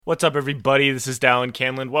What's up, everybody? This is Dallin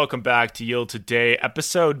Canlin. Welcome back to Yield Today,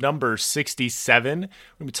 episode number 67. We're going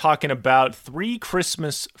to be talking about 3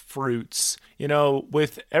 Christmas fruits. You know,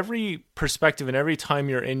 with every perspective and every time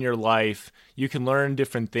you're in your life, you can learn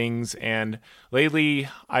different things. And lately,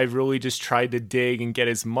 I've really just tried to dig and get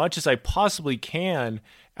as much as I possibly can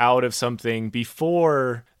out of something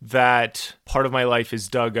before that part of my life is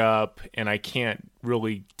dug up and I can't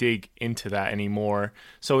really dig into that anymore.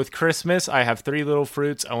 So with Christmas, I have 3 little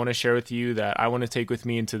fruits I want to share with you that I want to take with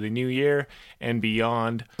me into the new year and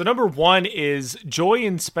beyond. So number 1 is joy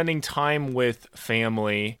in spending time with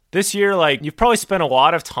family. This year, you've probably spent a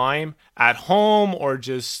lot of time at home or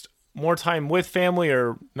just more time with family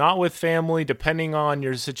or not with family, depending on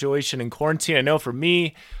your situation in quarantine. I know for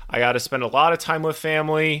me, I got to spend a lot of time with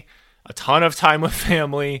family, a ton of time with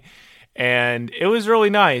family, and it was really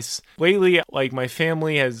nice. Lately, my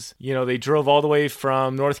family has, they drove all the way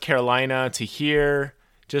from North Carolina to here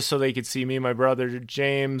just so they could see me and my brother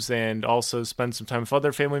James and also spend some time with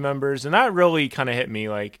other family members. And that really kind of hit me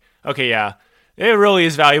okay, yeah, it really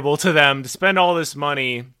is valuable to them to spend all this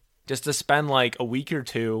money just to spend a week or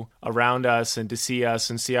two around us and to see us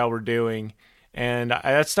and see how we're doing. And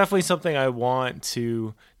that's definitely something I want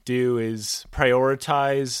to do, is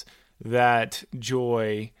prioritize that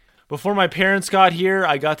joy. Before my parents got here,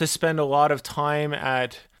 I got to spend a lot of time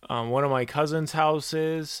at one of my cousin's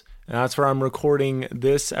houses, and that's where I'm recording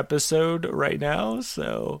this episode right now.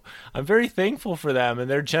 So I'm very thankful for them and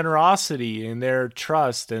their generosity and their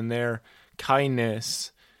trust and their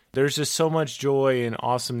kindness. There's just so much joy and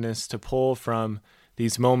awesomeness to pull from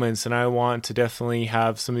these moments, and I want to definitely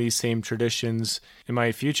have some of these same traditions in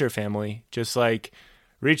my future family, just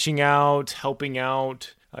reaching out, helping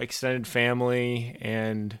out extended family,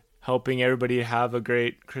 and helping everybody have a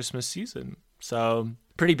great Christmas season. So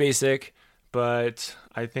pretty basic, but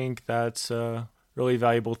I think that's a really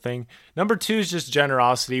valuable thing. Number 2 is just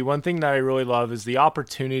generosity. One thing that I really love is the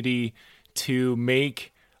opportunity to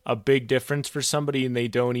make a big difference for somebody and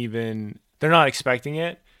they're not expecting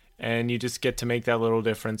it, and you just get to make that little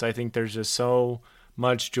difference. I think there's just so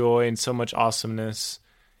much joy and so much awesomeness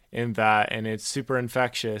in that, and it's super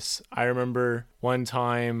infectious. I remember one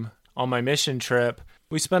time on my mission trip,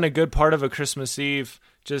 we spent a good part of a Christmas Eve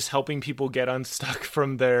just helping people get unstuck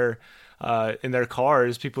from their in their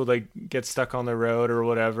cars. People get stuck on the road or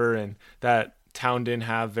whatever, and that town didn't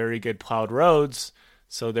have very good plowed roads.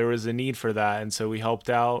 So there was a need for that, and so we helped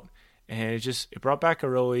out, and it just brings back a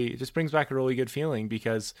really good feeling,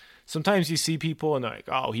 because sometimes you see people and they're like,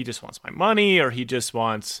 oh, he just wants my money, or he just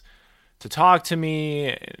wants to talk to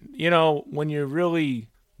me. When you really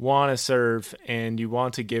want to serve and you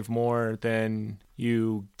want to give more than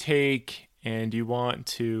you take and you want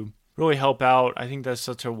to really help out, I think that's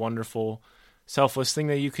such a wonderful, selfless thing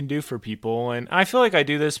that you can do for people. And I feel like I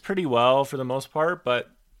do this pretty well for the most part,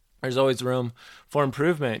 but there's always room for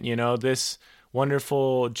improvement. This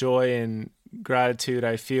wonderful joy and gratitude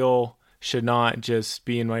I feel should not just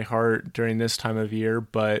be in my heart during this time of year,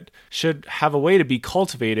 but should have a way to be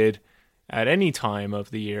cultivated at any time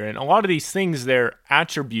of the year. And a lot of these things, they're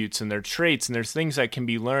attributes and they're traits, and there's things that can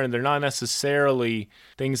be learned. They're not necessarily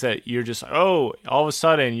things that you're just, all of a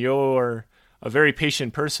sudden you're a very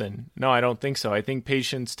patient person. No, I don't think so. I think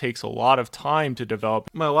patience takes a lot of time to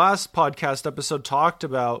develop. My last podcast episode talked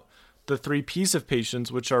about the 3 P's of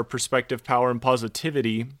patience, which are perspective, power, and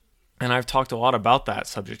positivity. And I've talked a lot about that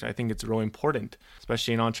subject. I think it's really important,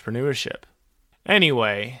 especially in entrepreneurship.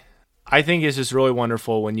 Anyway, I think it's just really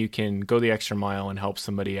wonderful when you can go the extra mile and help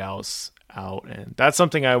somebody else out. And that's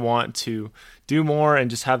something I want to do more and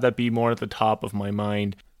just have that be more at the top of my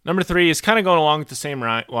mind. Number 3 is kind of going along with the same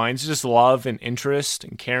lines, just love and interest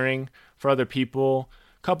and caring for other people.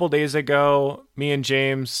 A couple days ago, me and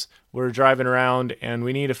James were driving around and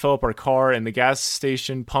we needed to fill up our car, and the gas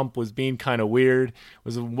station pump was being kind of weird.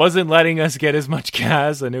 Wasn't letting us get as much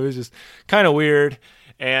gas, and it was just kind of weird.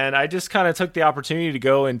 And I just kind of took the opportunity to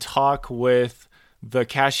go and talk with the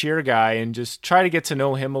cashier guy and just try to get to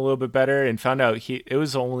know him a little bit better, and found out he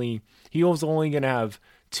was only going to have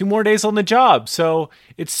 2 more days on the job. So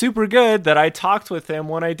it's super good that I talked with him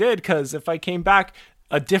when I did, because if I came back,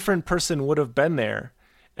 a different person would have been there.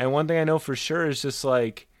 And one thing I know for sure is just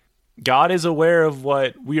God is aware of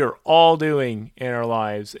what we are all doing in our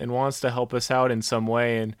lives and wants to help us out in some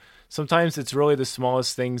way. And sometimes it's really the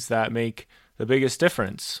smallest things that make the biggest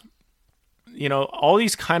difference. All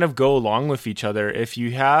these kind of go along with each other. If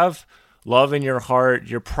you have love in your heart,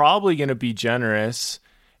 you're probably going to be generous,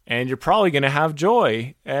 and you're probably going to have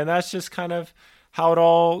joy. And that's just kind of how it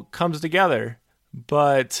all comes together.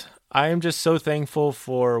 But I am just so thankful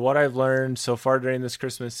for what I've learned so far during this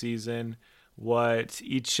Christmas season, what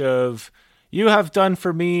each of you have done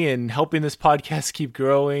for me and helping this podcast keep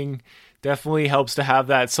growing. Definitely helps to have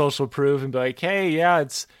that social proof and be like, hey, yeah,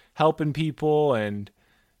 it's helping people, and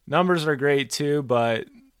numbers are great too, but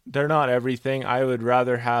they're not everything. I would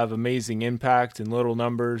rather have amazing impact and little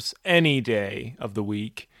numbers any day of the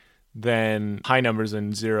week than high numbers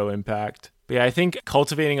and zero impact. But yeah, I think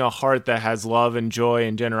cultivating a heart that has love and joy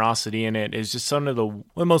and generosity in it is just one of the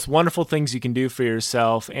most wonderful things you can do for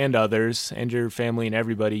yourself and others and your family and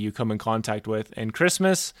everybody you come in contact with. And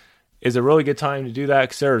Christmas is a really good time to do that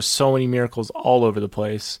because there are so many miracles all over the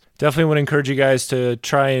place. Definitely would encourage you guys to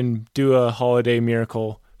try and do a holiday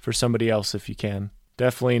miracle for somebody else if you can.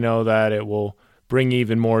 Definitely know that it will bring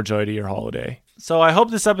even more joy to your holiday. So I hope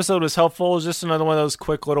this episode was helpful. It's just another one of those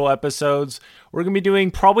quick little episodes. We're going to be doing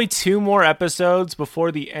probably 2 more episodes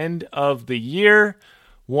before the end of the year.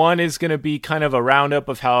 One is going to be kind of a roundup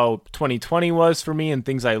of how 2020 was for me and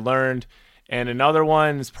things I learned. And another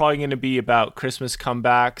one is probably going to be about Christmas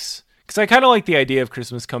comebacks. Because I kind of like the idea of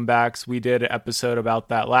Christmas comebacks. We did an episode about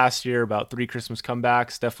that last year, about 3 Christmas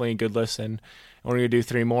comebacks. Definitely a good listen. And we're going to do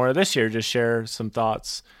 3 more this year, just share some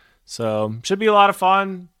thoughts. So should be a lot of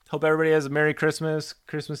fun. Hope everybody has a Merry Christmas,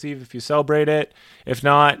 Christmas Eve if you celebrate it. If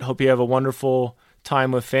not, hope you have a wonderful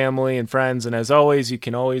time with family and friends. And as always, you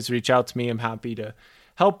can always reach out to me. I'm happy to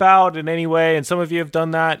help out in any way. And some of you have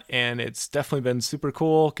done that, and it's definitely been super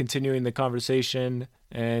cool continuing the conversation.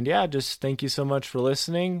 And yeah, just thank you so much for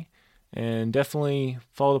listening. And definitely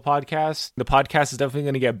follow the podcast. The podcast is definitely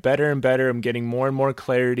going to get better and better. I'm getting more and more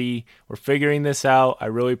clarity. We're figuring this out. I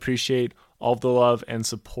really appreciate all the love and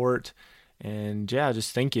support. And yeah,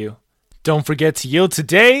 just thank you. Don't forget to yield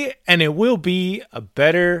today, and it will be a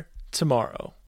better tomorrow.